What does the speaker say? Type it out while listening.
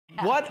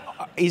What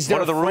is there?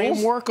 What are the rules?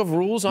 Framework of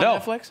rules on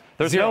Netflix?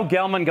 There's no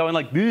Gelman going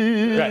like.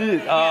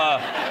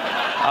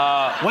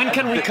 When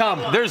can we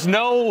come? There's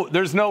no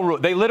rule.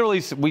 They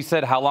literally, we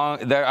said how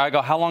long. I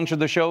go, how long should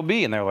the show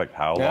be? And they were like,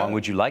 how long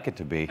would you like it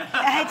to be?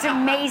 It's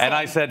amazing. And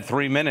I said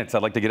 3 minutes.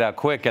 I'd like to get out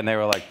quick. And they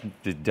were like,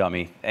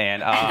 dummy.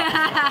 And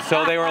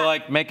so they were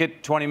like, make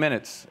it 20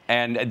 minutes.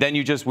 And then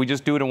we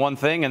just do it in one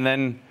thing, and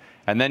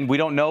then we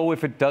don't know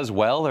if it does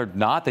well or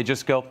not. They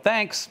just go,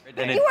 thanks.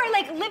 And you are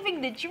like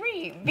living the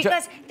dream,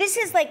 because this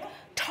is like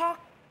talk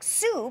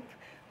soup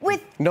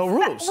with no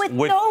rules. With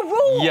no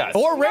rules. Yes.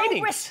 Or no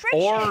ratings.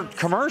 restrictions. Or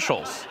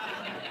commercials.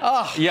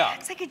 Oh. Yeah.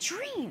 It's like a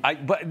dream.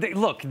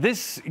 Look,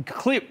 this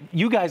clip,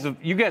 you guys are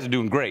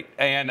doing great.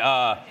 And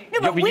no,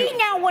 but we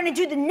now want to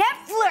do the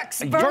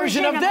Netflix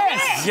version of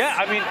this. Yeah,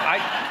 I mean,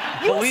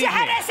 You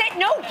had us at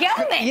no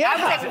Gelman. Yeah. I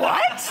was like,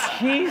 what?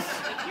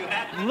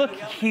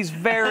 He's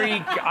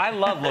very. I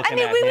love looking at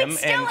him. I mean, we would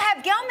still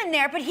have Gelman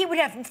there, but he would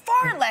have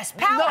far less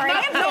power and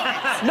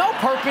influence. No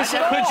purpose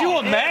at all. Could you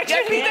imagine?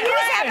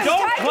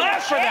 Don't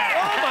clap for that.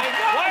 Oh my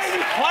God. Why are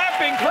you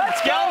clapping for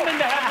Gelman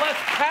to have less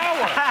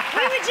power?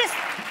 We would just.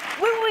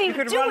 We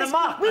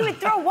would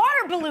throw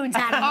water balloons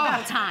at him all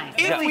the time.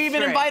 If we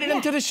even invited him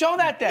to the show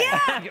that day.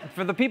 Yeah.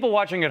 For the people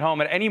watching at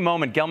home, at any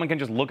moment, Gelman can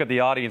just look at the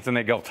audience and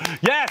they go,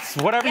 yes,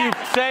 whatever you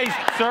say,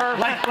 sir.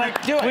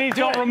 Please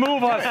don't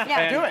remove us.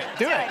 Yeah. Do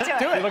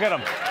it. Look at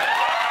him.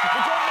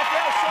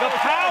 The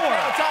power.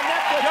 It's on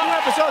Netflix. New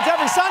episodes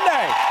every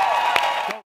Sunday.